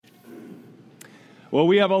Well,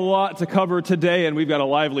 we have a lot to cover today, and we've got a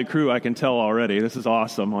lively crew, I can tell already. This is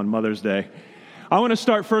awesome on Mother's Day. I want to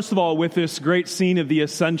start, first of all, with this great scene of the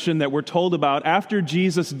ascension that we're told about. After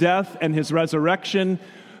Jesus' death and his resurrection,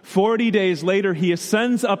 40 days later, he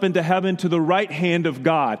ascends up into heaven to the right hand of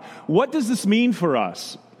God. What does this mean for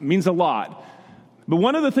us? It means a lot. But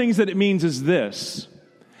one of the things that it means is this: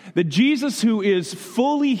 that Jesus, who is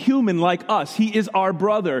fully human like us, he is our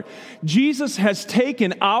brother. Jesus has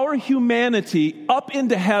taken our humanity up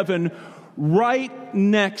into heaven right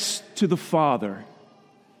next to the Father.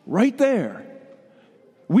 Right there.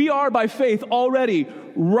 We are by faith already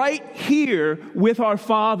right here with our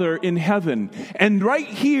Father in heaven. And right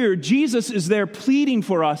here, Jesus is there pleading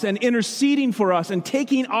for us and interceding for us and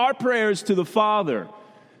taking our prayers to the Father.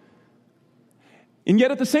 And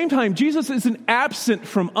yet at the same time, Jesus isn't absent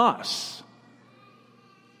from us.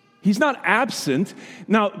 He's not absent.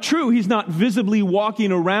 Now, true, he's not visibly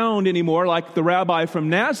walking around anymore like the rabbi from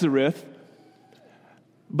Nazareth,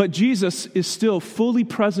 but Jesus is still fully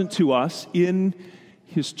present to us in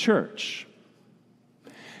his church.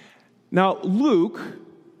 Now, Luke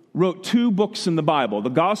wrote 2 books in the Bible, the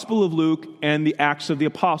Gospel of Luke and the Acts of the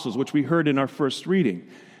Apostles, which we heard in our first reading.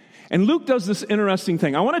 And Luke does this interesting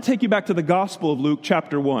thing. I want to take you back to the Gospel of Luke,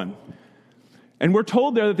 chapter 1. And we're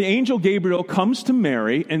told there that the angel Gabriel comes to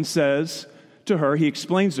Mary and says to her, he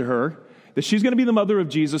explains to her, that she's going to be the mother of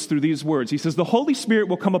Jesus through these words. He says, "The Holy Spirit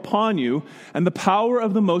will come upon you, and the power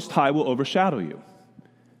of the Most High will overshadow you."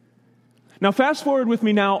 Now, fast forward with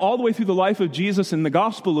me now all the way through the life of Jesus in the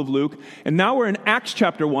Gospel of Luke, and now we're in Acts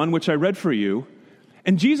chapter 1, which I read for you,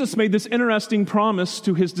 and Jesus made this interesting promise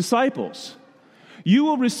to his disciples. "You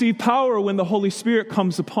will receive power when the Holy Spirit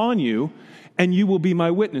comes upon you, and you will be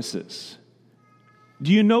my witnesses."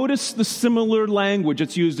 Do you notice the similar language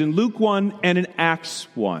that's used in Luke 1 and in Acts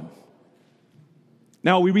 1?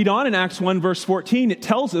 Now, we read on in Acts 1, verse 14, it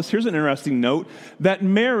tells us, here's an interesting note, that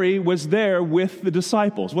Mary was there with the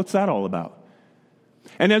disciples. What's that all about?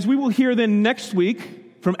 And as we will hear then next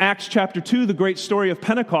week from Acts chapter 2, the great story of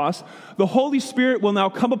Pentecost, the Holy Spirit will now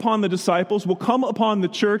come upon the disciples, will come upon the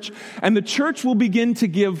church, and the church will begin to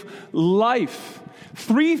give life.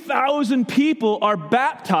 3,000 people are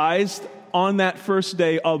baptized on that first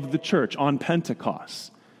day of the church, on Pentecost.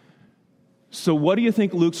 So what do you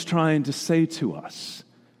think Luke's trying to say to us?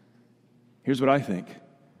 Here's what I think.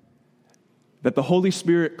 That the Holy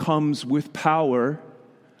Spirit comes with power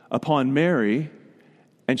upon Mary,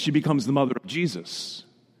 and she becomes the mother of Jesus.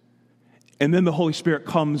 And then the Holy Spirit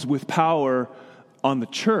comes with power on the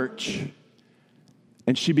church,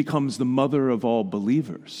 and she becomes the mother of all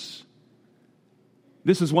believers.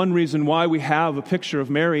 This is one reason why we have a picture of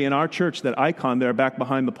Mary in our church, that icon there back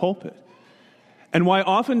behind the pulpit. And why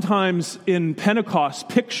oftentimes in Pentecost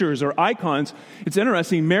pictures or icons, it's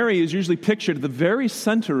interesting, Mary is usually pictured at the very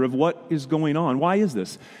center of what is going on. Why is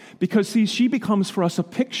this? Because, see, she becomes for us a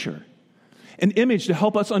picture, an image to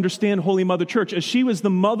help us understand Holy Mother Church. As she was the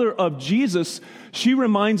mother of Jesus, she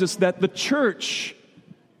reminds us that the church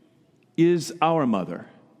is our mother.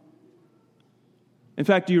 In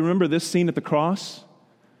fact, do you remember this scene at the cross?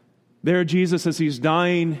 There Jesus, as he's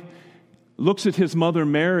dying, looks at his mother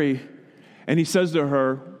Mary, and he says to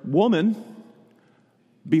her, "Woman,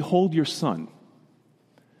 behold your son."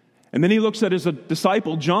 And then he looks at his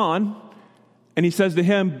disciple, John, and he says to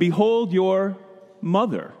him, "Behold your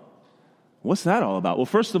mother." What's that all about? Well,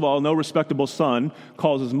 first of all, no respectable son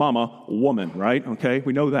calls his mama woman, right? Okay,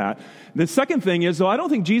 we know that. The second thing is, though, I don't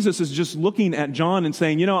think Jesus is just looking at John and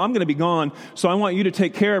saying, I'm going to be gone, so I want you to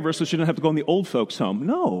take care of her so she doesn't have to go in the old folks' home.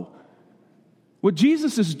 No. What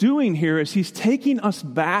Jesus is doing here is he's taking us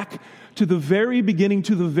back to the very beginning,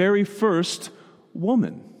 to the very first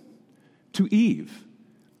woman, to Eve.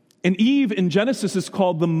 And Eve in Genesis is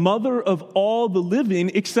called the mother of all the living,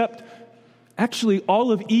 except actually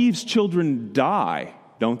all of Eve's children die,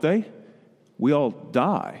 don't they? We all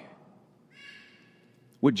die.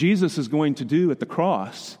 What Jesus is going to do at the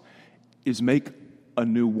cross is make a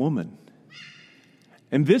new woman.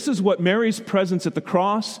 And this is what Mary's presence at the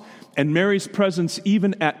cross and Mary's presence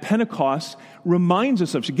even at Pentecost reminds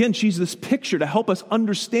us of. Again, she's this picture to help us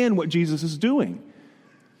understand what Jesus is doing.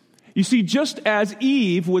 You see, just as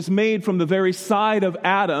Eve was made from the very side of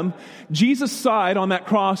Adam, Jesus' side on that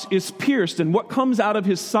cross is pierced. And what comes out of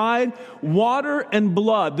his side? Water and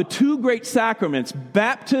blood, the two great sacraments,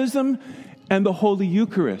 baptism and the Holy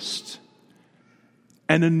Eucharist.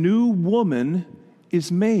 And a new woman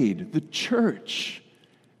is made, the church.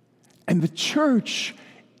 And the church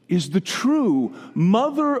is the true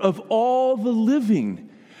mother of all the living.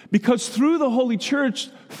 Because through the Holy Church,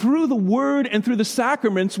 through the Word and through the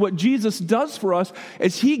sacraments, what Jesus does for us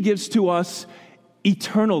is he gives to us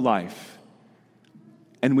eternal life,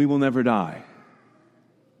 and we will never die.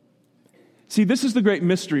 See, this is the great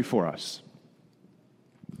mystery for us.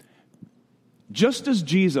 Just as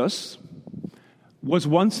Jesus was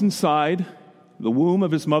once inside the womb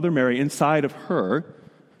of his mother Mary, inside of her,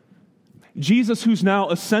 Jesus, who's now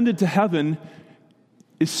ascended to heaven,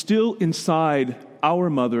 is still inside our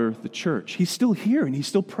mother, the church. He's still here and he's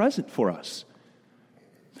still present for us.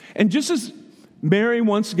 And just as Mary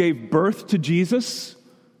once gave birth to Jesus,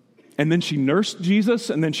 and then she nursed Jesus,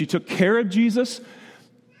 and then she took care of Jesus,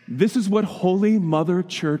 this is what Holy Mother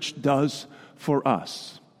Church does for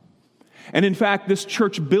us. And in fact, this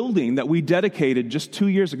church building that we dedicated just 2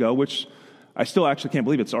 years ago, which I still actually can't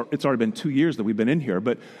believe it's already been 2 years that we've been in here,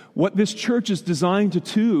 but what this church is designed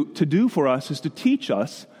to do for us is to teach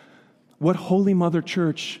us what Holy Mother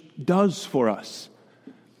Church does for us.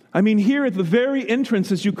 I mean, here at the very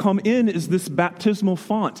entrance as you come in is this baptismal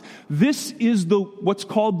font. This is what's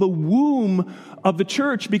called the womb of the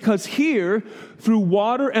church, because here, through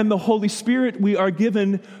water and the Holy Spirit, we are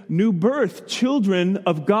given new birth. Children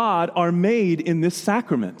of God are made in this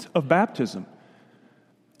sacrament of baptism.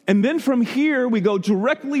 And then from here, we go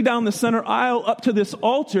directly down the center aisle up to this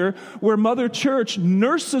altar where Mother Church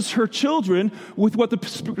nurses her children with what the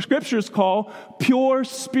scriptures call pure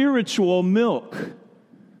spiritual milk,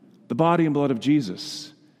 the body and blood of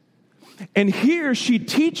Jesus. And here she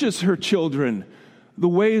teaches her children the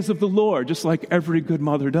ways of the Lord, just like every good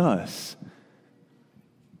mother does.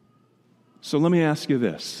 So let me ask you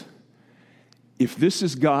this. If this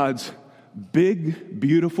is God's big,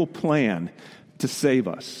 beautiful plan to save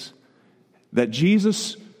us, that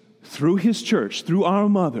Jesus, through his church, through our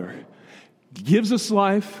mother, gives us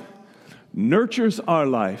life, nurtures our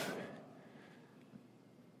life,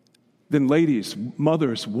 then ladies,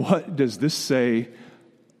 mothers, what does this say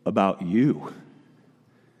about you?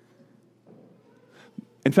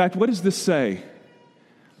 In fact, what does this say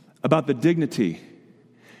about the dignity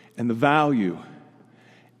and the value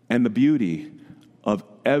and the beauty of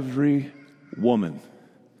every woman?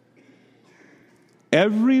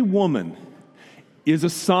 Every woman is a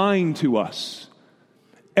sign to us.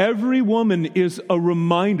 Every woman is a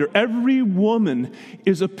reminder. Every woman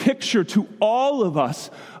is a picture to all of us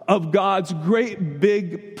of God's great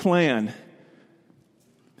big plan.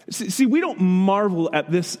 See, we don't marvel at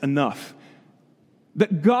this enough.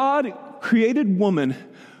 That God created woman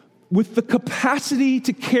with the capacity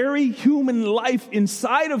to carry human life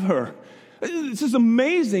inside of her. This is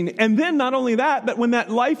amazing. And then not only that, but when that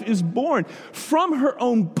life is born, from her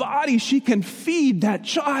own body, she can feed that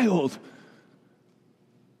child.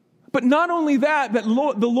 But not only that, the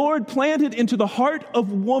Lord planted into the heart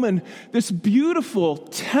of woman this beautiful,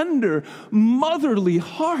 tender, motherly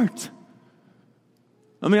heart.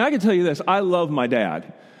 I mean, I can tell you this, I love my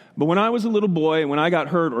dad. But when I was a little boy, and when I got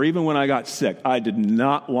hurt, or even when I got sick, I did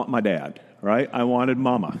not want my dad, right? I wanted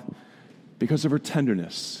mama because of her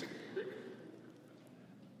tenderness.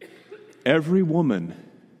 Every woman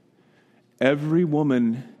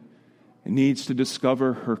needs to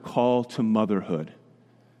discover her call to motherhood,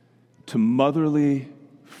 to motherly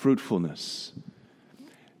fruitfulness.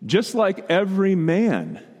 Just like every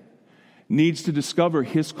man needs to discover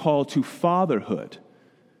his call to fatherhood,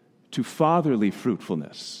 to fatherly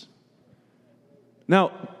fruitfulness.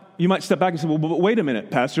 Now, you might step back and say, well, but wait a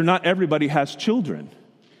minute, Pastor, not everybody has children.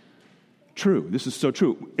 True, this is so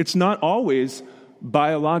true. It's not always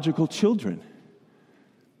biological children.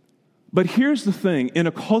 But here's the thing, in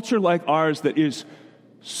a culture like ours that is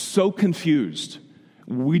so confused,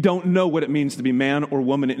 we don't know what it means to be man or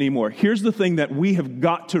woman anymore. Here's the thing that we have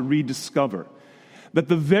got to rediscover, that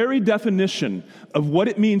the very definition of what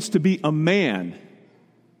it means to be a man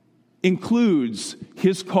includes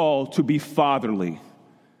his call to be fatherly.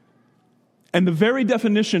 And the very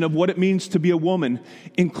definition of what it means to be a woman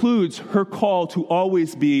includes her call to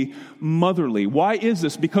always be motherly. Why is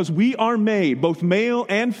this? Because we are made, both male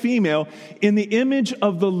and female, in the image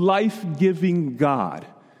of the life-giving God.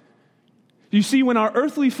 You see, when our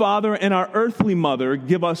earthly father and our earthly mother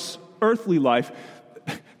give us earthly life,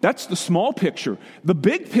 that's the small picture. The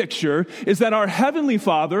big picture is that our Heavenly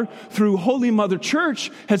Father, through Holy Mother Church,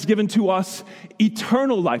 has given to us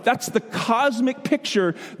eternal life. That's the cosmic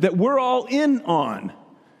picture that we're all in on.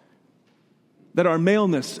 That our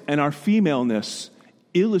maleness and our femaleness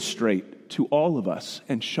illustrate to all of us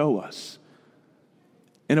and show us.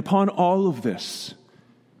 And upon all of this,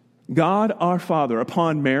 God our Father,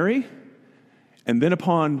 upon Mary, and then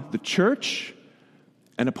upon the church,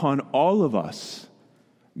 and upon all of us,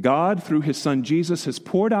 God, through his Son Jesus, has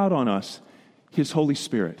poured out on us his Holy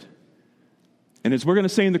Spirit. And as we're going to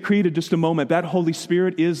say in the Creed in just a moment, that Holy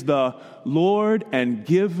Spirit is the Lord and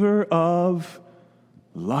giver of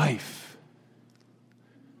life.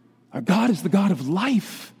 Our God is the God of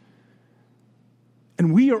life.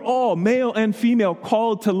 And we are all, male and female,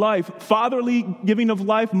 called to life. Fatherly giving of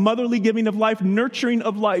life, motherly giving of life, nurturing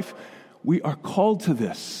of life. We are called to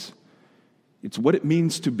this. It's what it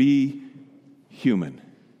means to be human.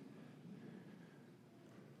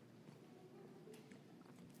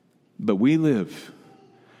 But we live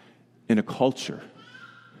in a culture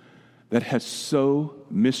that has so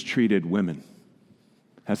mistreated women,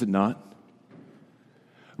 has it not?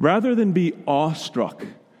 Rather than be awestruck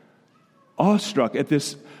at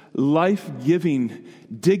this life-giving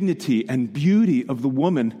dignity and beauty of the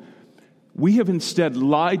woman, we have instead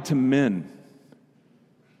lied to men.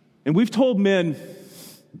 And we've told men,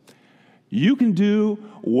 you can do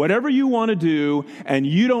whatever you want to do, and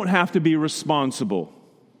you don't have to be responsible.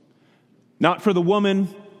 Not for the woman,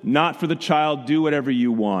 not for the child, do whatever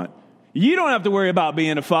you want. You don't have to worry about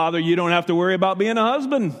being a father, you don't have to worry about being a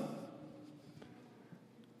husband.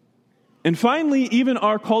 And finally, even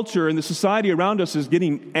our culture and the society around us is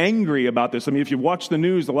getting angry about this. I mean, if you've watched the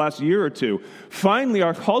news the last year or two, finally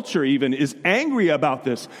our culture even is angry about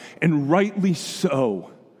this, and rightly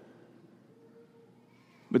so.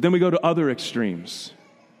 But then we go to other extremes,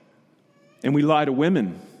 and we lie to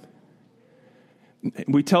women.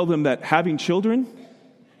 We tell them that having children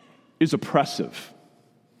is oppressive.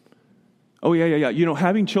 Oh, yeah. You know,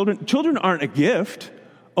 having children aren't a gift.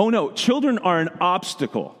 Oh, no, children are an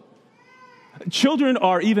obstacle. Children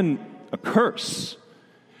are even a curse.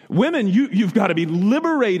 Women, you've got to be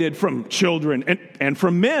liberated from children and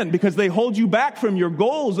from men because they hold you back from your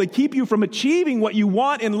goals. They keep you from achieving what you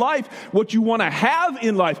want in life, what you want to have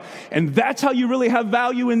in life. And that's how you really have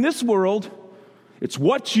value in this world. It's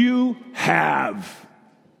what you have.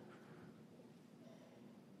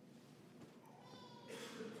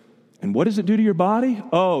 And what does it do to your body?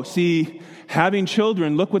 Oh, see, having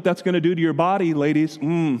children, look what that's going to do to your body, ladies.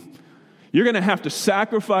 You're going to have to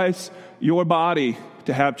sacrifice your body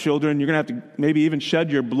to have children. You're going to have to maybe even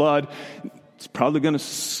shed your blood. It's probably going to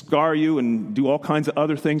scar you and do all kinds of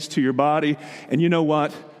other things to your body. And you know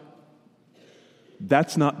what?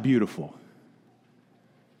 That's not beautiful.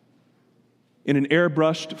 In an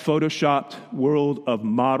airbrushed, photoshopped world of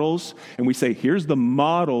models, and we say, here's the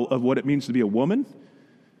model of what it means to be a woman.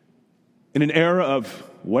 In an era of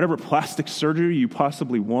whatever plastic surgery you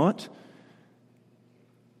possibly want,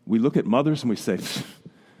 we look at mothers and we say,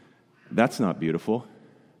 that's not beautiful.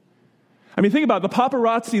 I mean, think about it. The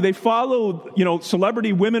paparazzi, they follow,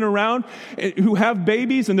 celebrity women around who have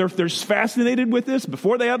babies, and they're fascinated with this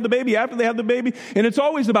before they have the baby, after they have the baby, and it's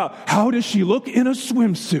always about, how does she look in a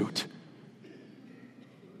swimsuit?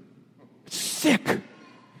 It's sick.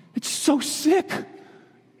 It's so sick.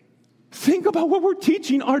 Think about what we're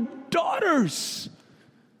teaching our daughters.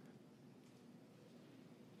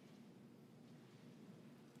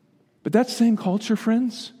 But that same culture,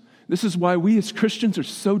 friends, this is why we as Christians are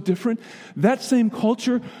so different. That same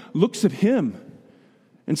culture looks at him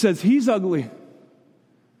and says, he's ugly.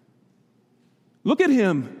 Look at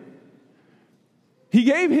him. He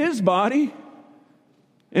gave his body,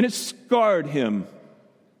 and it scarred him,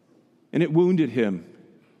 and it wounded him.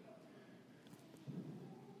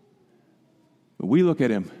 But we look at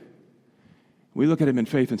him. We look at him in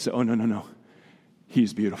faith and say, oh, no.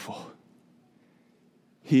 He's beautiful.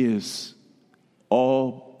 He is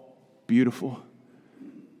all beautiful.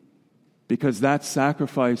 Because that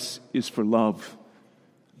sacrifice is for love.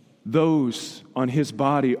 Those on his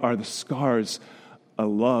body are the scars of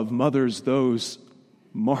love. Mothers, those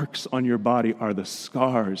marks on your body are the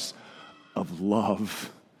scars of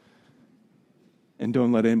love. And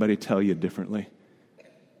don't let anybody tell you differently.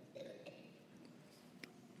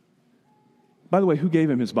 By the way, who gave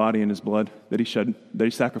him his body and his blood that he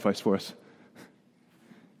sacrificed for us?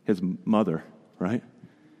 His mother, right?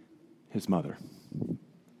 His mother.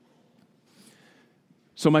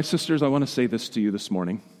 So my sisters, I want to say this to you this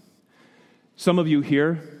morning. Some of you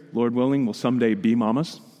here, Lord willing, will someday be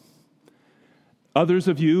mamas. Others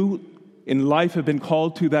of you in life have been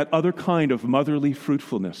called to that other kind of motherly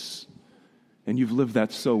fruitfulness, and you've lived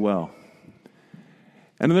that so well.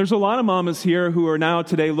 And there's a lot of mamas here who are now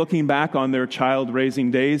today looking back on their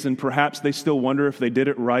child-raising days, and perhaps they still wonder if they did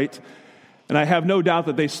it right. And I have no doubt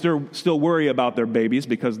that they still worry about their babies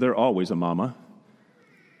because they're always a mama.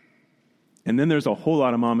 And then there's a whole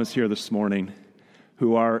lot of mamas here this morning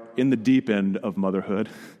who are in the deep end of motherhood.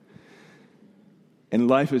 And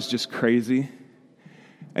life is just crazy.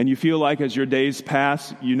 And you feel like as your days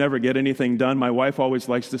pass, you never get anything done. My wife always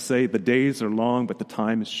likes to say, the days are long, but the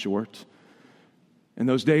time is short. And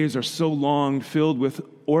those days are so long, filled with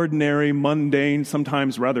ordinary, mundane,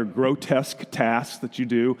 sometimes rather grotesque tasks that you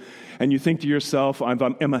do. And you think to yourself,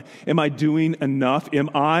 am I doing enough? Am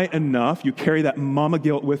I enough? You carry that mama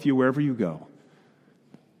guilt with you wherever you go.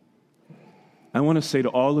 I want to say to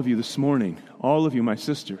all of you this morning, all of you, my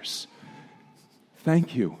sisters,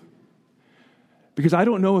 thank you. Because I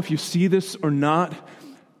don't know if you see this or not,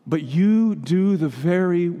 but you do the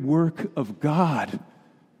very work of God.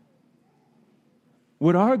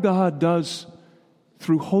 What our God does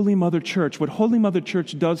through Holy Mother Church, what Holy Mother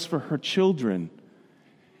Church does for her children,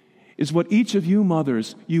 is what each of you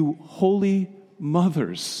mothers, you holy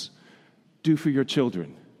mothers, do for your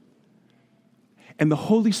children. And the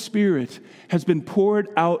Holy Spirit has been poured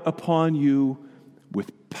out upon you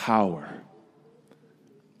with power.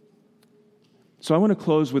 So I want to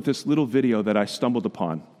close with this little video that I stumbled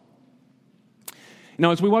upon. Now,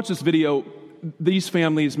 as we watch this video, these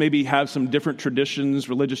families maybe have some different traditions,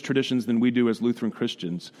 religious traditions, than we do as Lutheran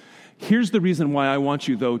Christians. Here's the reason why I want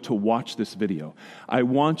you, though, to watch this video. I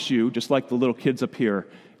want you, just like the little kids up here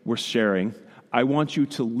were sharing, I want you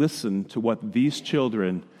to listen to what these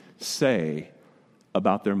children say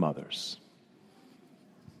about their mothers.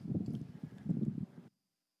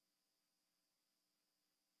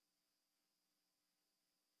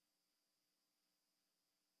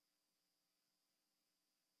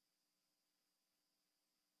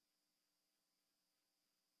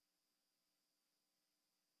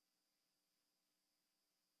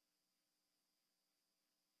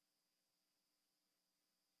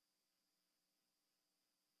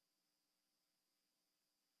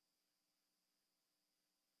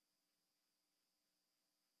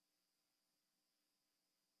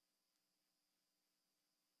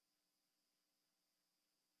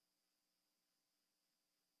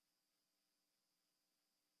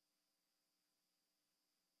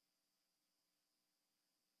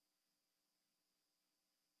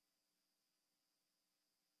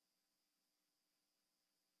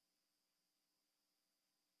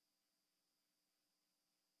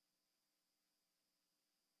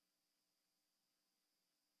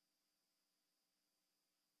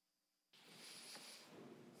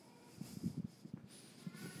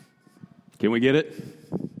 Can we get it?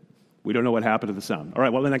 We don't know what happened to the sound. All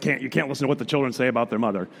right, well, then you can't listen to what the children say about their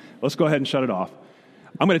mother. Let's go ahead and shut it off.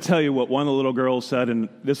 I'm going to tell you what one of the little girls said, and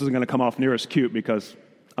this isn't going to come off near as cute because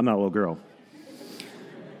I'm not a little girl,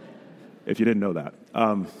 if you didn't know that.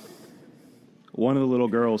 One of the little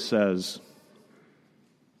girls says,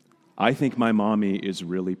 "I think my mommy is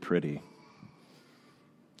really pretty,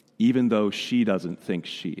 even though she doesn't think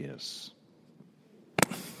she is."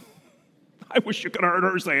 I wish you could have heard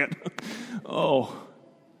her say it. Oh,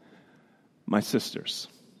 my sisters,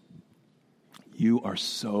 you are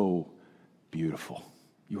so beautiful.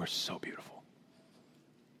 You are so beautiful.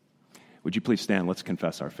 Would you please stand? Let's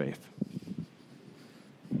confess our faith.